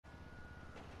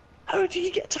How did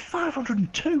he get to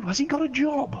 502? Has he got a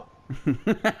job?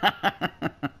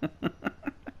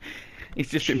 He's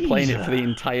just been playing it for the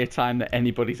entire time that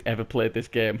anybody's ever played this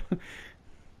game.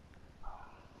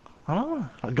 I know.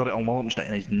 I got it on launch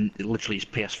day, and literally his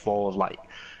PS4 is like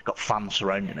got fans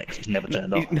surrounding it because it's never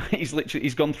turned on.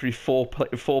 He's gone through four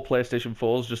PlayStation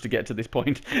 4s just to get to this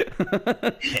point.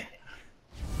 Yeah.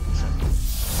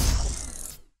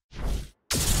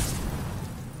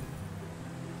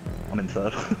 I'm in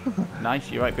third. Nice,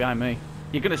 you're right behind me.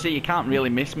 You're gonna see you can't really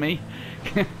miss me.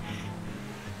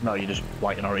 No, you're just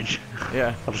white and orange.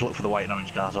 Yeah. I'll just look for the white and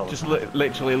orange cars all the Just time.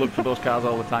 literally look for those cars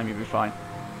all the time, you'll be fine.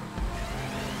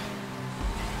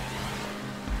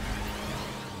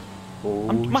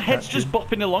 Oh, My head's just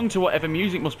bopping along to whatever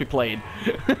music must be playing.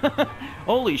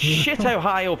 Holy shit, how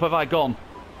high up have I gone?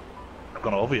 I've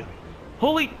gone over you.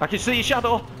 Holy, I can see your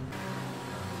shadow.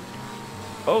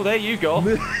 Oh, there you go.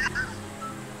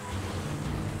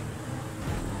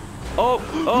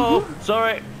 Oh,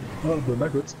 sorry. Oh, I'm going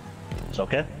backwards. It's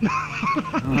okay.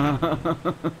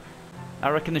 I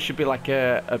reckon there should be like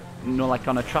like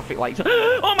on a traffic light.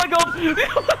 Oh my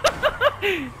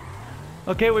god!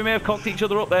 Okay, we may have cocked each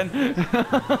other up then.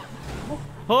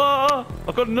 Oh,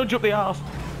 I've got to nudge up the arse.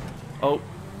 Oh.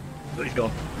 He's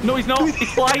gone. No, he's not.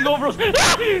 He's flying over us.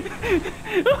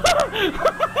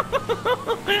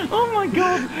 Oh my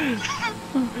god.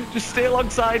 Just stay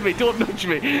alongside me. Don't nudge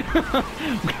me.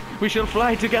 We shall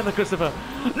fly together, Christopher.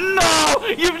 No!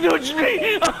 You've nudged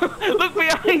me! Look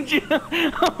behind you!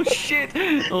 Oh, shit!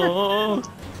 Oh,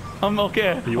 I'm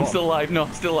okay. I'm still alive. No,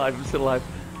 I'm still alive. I'm still alive.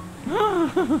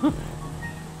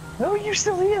 How are you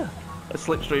still here?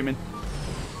 Slipstreaming.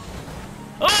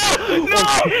 Oh!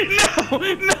 No!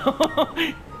 No!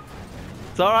 No!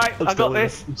 It's alright. I got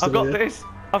this. I've got this.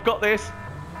 I've got this.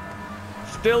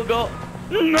 Still got...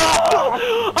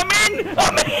 No! I'm in!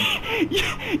 I'm in!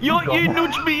 You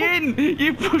nudged me in!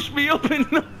 You pushed me up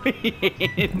and not me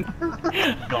in!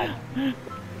 Gone.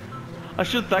 I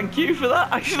should thank you for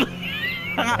that, actually.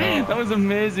 That was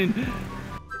amazing.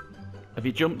 Have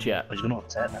you jumped yet? He's going to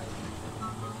overtake me.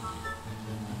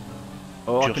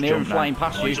 Oh, I can hear him flying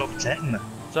past you. He's overtaking me.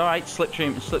 It's alright,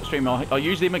 slipstream, or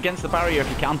use him against the barrier if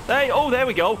you can. Hey, oh, there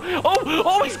we go.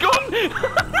 Oh, he's gone!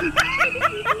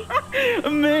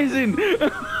 Amazing.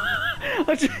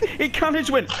 It kind of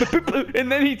just went, and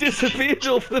then he disappeared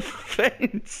off the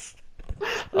fence.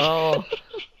 Oh,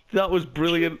 that was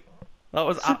brilliant. That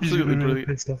was absolutely brilliant.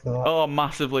 Pissed off for that. Oh,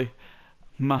 massively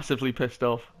pissed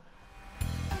off.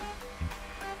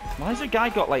 Why has a guy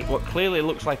got like what clearly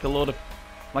looks like a load of,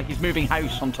 like he's moving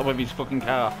house on top of his fucking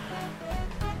car?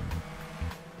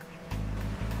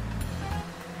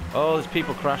 Oh, there's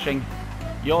people crashing.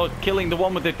 You're killing the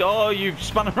one with the... Oh, you've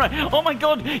spun around. Oh my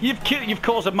god, you've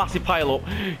caused a massive pile-up.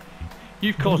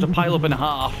 You've caused a pile-up and a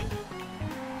half.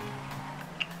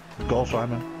 Go,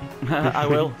 Simon. I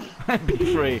will. Be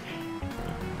free.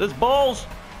 There's balls.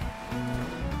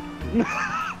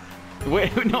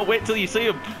 Wait till you see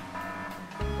them.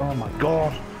 Oh my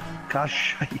god. Car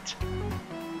shite.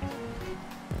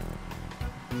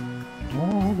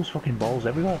 Oh, there's fucking balls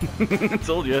everywhere.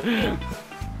 Told you.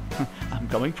 I'm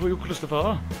coming for you,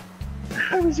 Christopher.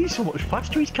 How is he so much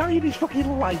faster? He's carrying his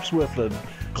fucking life's worth of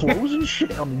clothes and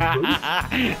shit on his boots.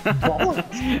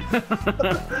 Bollocks.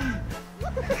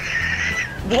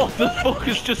 What the fuck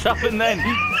has just happened then?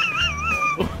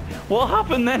 What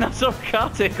happened then? I saw a car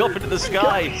take off into the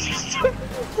sky.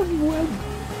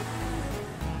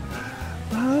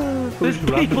 There's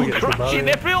people crashing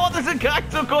everywhere. There's a guy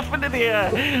took off into the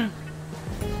air.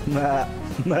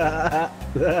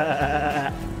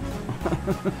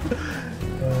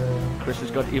 Chris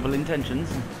has got evil intentions.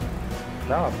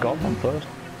 No, I've got one first.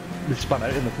 They spun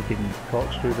out in the fucking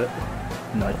corkscrew bit.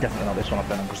 No, definitely not this one I've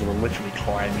been on because they were literally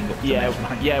climbing up to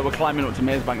Mazebank. Yeah, we're climbing up to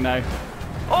Mazebank now.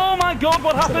 Oh my god,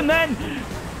 what happened then?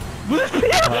 I'm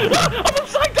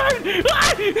upside down!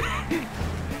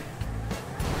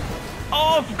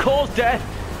 Oh, of course, death.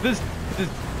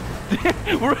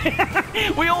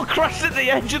 We all crashed at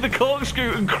the edge of the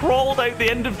corkscrew and crawled out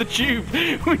the end of the tube.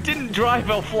 We didn't drive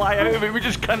or fly out of it, we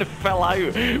just kind of fell out.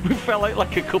 We fell out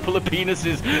like a couple of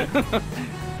penises.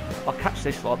 I'll catch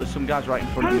this lot, there's some guys right in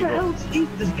front of me. How the hell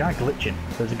there's a guy glitching.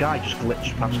 There's a guy just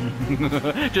glitched past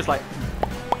me. Just like...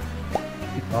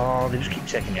 Oh, they just keep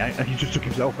taking me out and he just took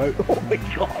himself out. Oh my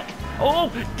god. Oh,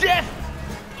 death!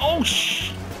 Oh,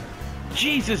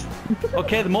 Jesus.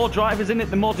 Okay, the more drivers in it,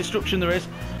 the more destruction there is.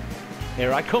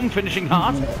 Here I come, finishing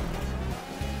hard.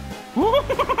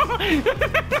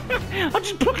 I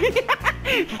just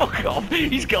fuck off,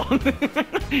 he's gone.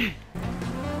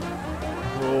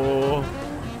 Oh.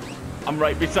 I'm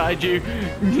right beside you.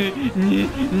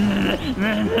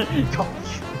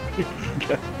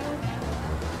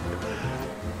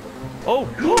 Oh,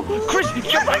 Chris,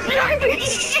 you're right behind me!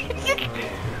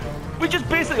 We just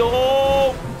basically,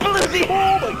 oh, bloody,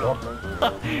 Oh my god.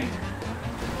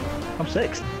 I'm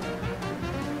 6th.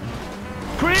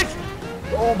 Chris!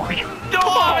 Oh my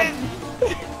god.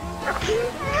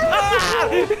 Oh, ah,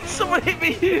 someone hit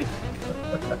me!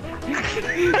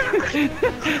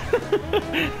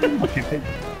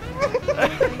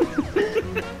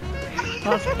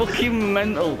 That's fucking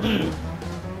mental.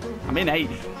 I'm in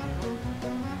 8th.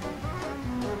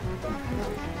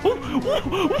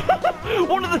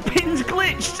 One of the pins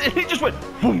glitched and it just went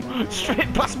boom,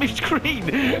 straight past my screen.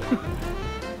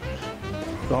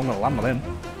 So I'm gonna land on him.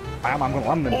 I'm gonna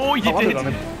land on him. Oh, you did. On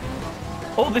him.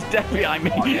 Oh, there's death behind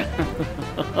me.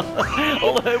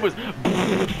 All I heard was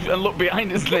and look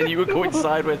behind us, and then you were going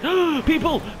sideways.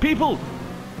 People!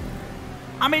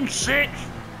 I'm in 6th.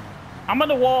 I'm on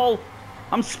the wall.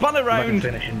 I'm spun around.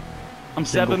 I'm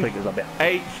 7th,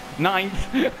 8th,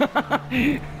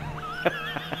 9th.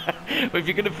 But if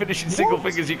you're going to finish in single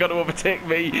figures, you've got to overtake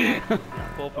me.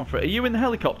 Are you in the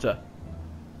helicopter?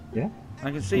 Yeah.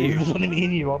 I can see you. There's only me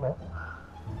and you on it.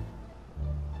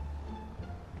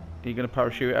 Are you going to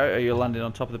parachute out, or are you landing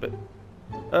on top of the bit?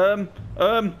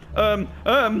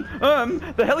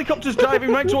 The helicopter's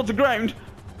diving right towards the ground.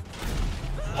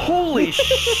 Holy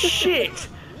shit!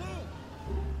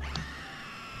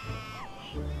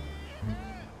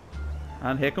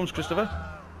 And here comes Christopher.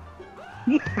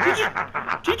 Did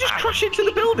you just crash into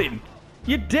the building?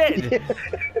 You're dead.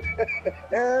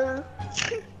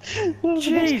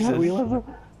 Jesus.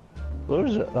 Where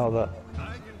is it? Oh, that.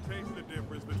 I can taste the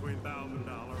difference between $1,000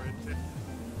 and 10.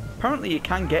 Apparently you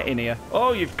can get in here.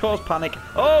 Oh, you've caused panic.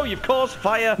 Oh, you've caused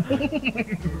fire.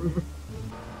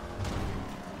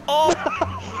 Oh.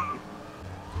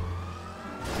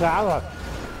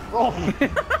 Oh.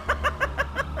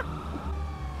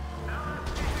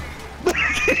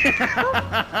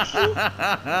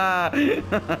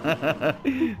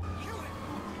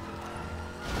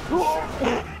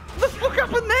 The fuck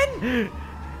happened then?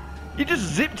 You just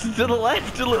zipped to the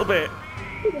left a little bit.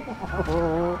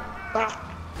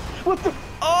 What the?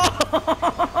 Oh!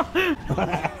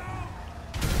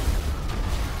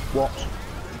 What?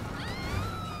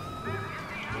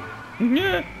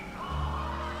 Yeah.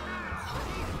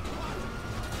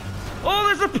 Oh,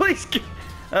 there's a police.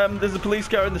 There's a police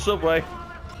car in the subway.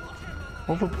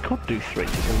 Well, we could do 3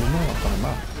 because we know that's on a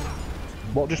map.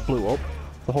 What just blew up?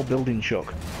 The whole building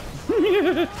shook.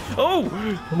 Oh!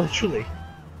 Literally.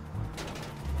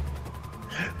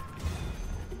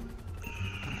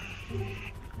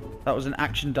 That was an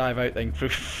action dive out thing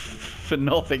for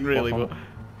nothing really, but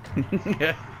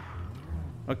yeah.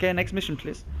 Okay, next mission,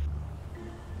 please.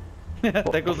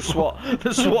 There goes the SWAT.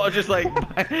 The SWAT are just like,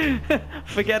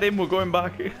 forget him, we're going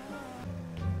back.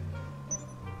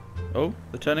 Oh,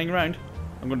 they're turning around.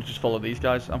 I'm going to just follow these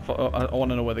guys. I want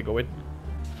to know where they're going.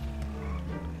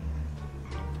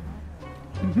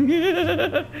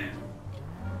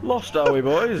 Lost, are we,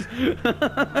 boys?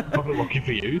 Probably looking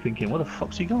for you, thinking, where the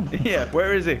fuck's he gone? Yeah,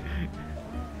 where is he?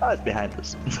 Oh, it's behind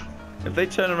us. If they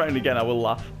turn around again, I will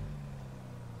laugh.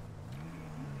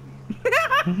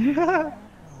 They're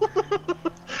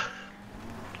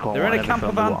in a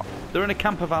camper van. They're in a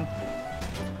camper van.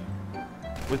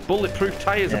 With bulletproof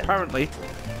tyres, apparently.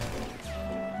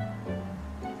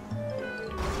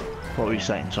 What were you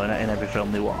saying? So in every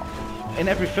film they what? In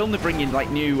every film they bring in like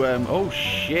new, oh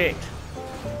shit.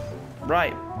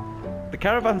 Right. The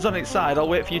caravan's on its side. I'll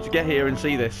wait for you to get here and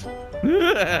see this.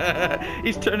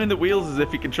 He's turning the wheels as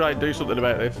if he can try and do something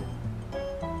about this.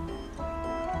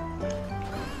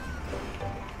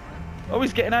 Oh,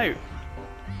 he's getting out.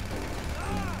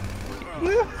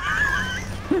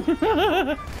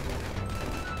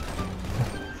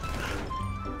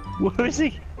 Where is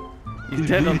he? He's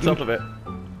dead on top of it.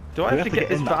 Do I have to get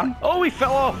this van? Oh, he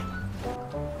fell off!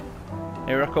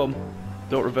 Here I come.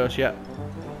 Don't reverse yet.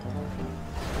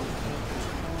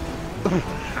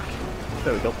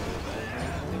 There we go.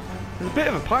 There's a bit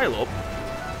of a pile-up.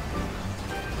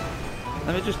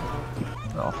 Let me just...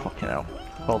 Oh, fucking hell.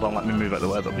 Hold on, let me move out of the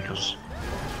way though, because...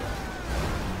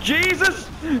 Jesus!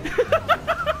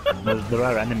 there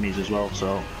are enemies as well,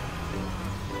 so...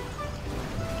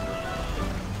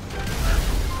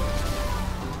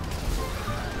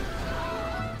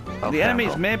 Okay, The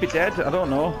enemies may be dead, I don't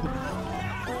know.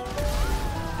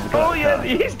 Oh yeah,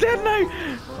 he's dead now!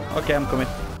 Okay, I'm coming.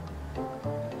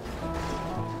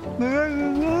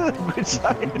 Good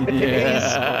side.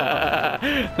 Yeah.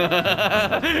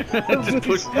 Just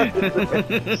push.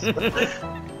 There's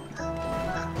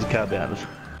car behind us.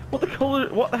 What the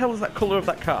colour? What the hell is that colour of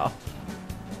that car?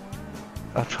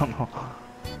 I don't know.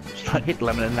 It's like hit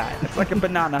lemon and that. It's like a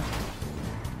banana.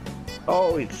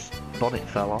 Oh, its bonnet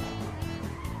fell off.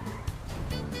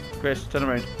 Chris, turn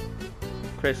around.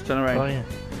 Chris, turn around. Oh yeah.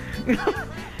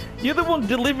 You're the one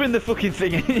delivering the fucking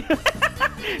thing.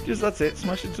 Just that's it.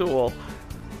 Smash into a wall.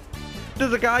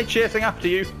 There's a guy chasing after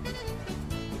you.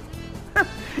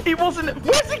 He wasn't.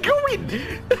 Where's he going?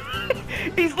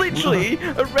 He's literally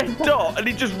a red dot, and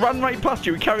he just ran right past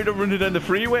you and carried on running down the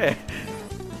freeway.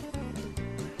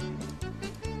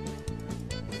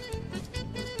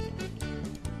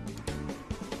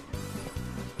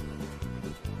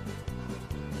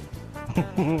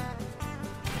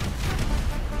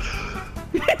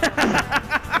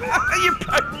 You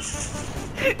bounce.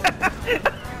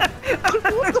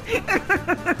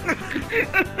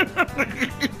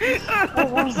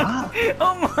 What was that?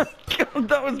 Oh my god,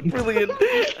 that was brilliant.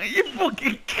 You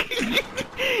fucking...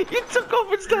 You took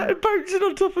off and started bouncing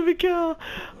on top of my car.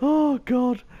 Oh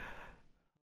god.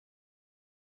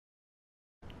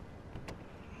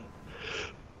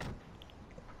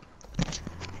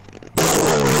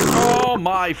 Oh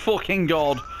my fucking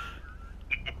god.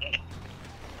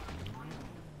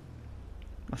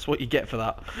 That's what you get for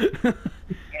that.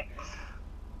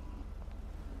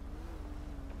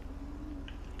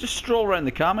 Just stroll around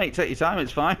the car, mate. Take your time.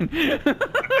 It's fine.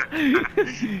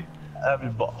 I'm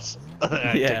a boss.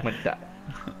 Yeah. Take my time.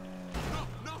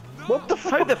 What the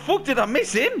fuck? How the fuck did I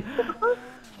miss him?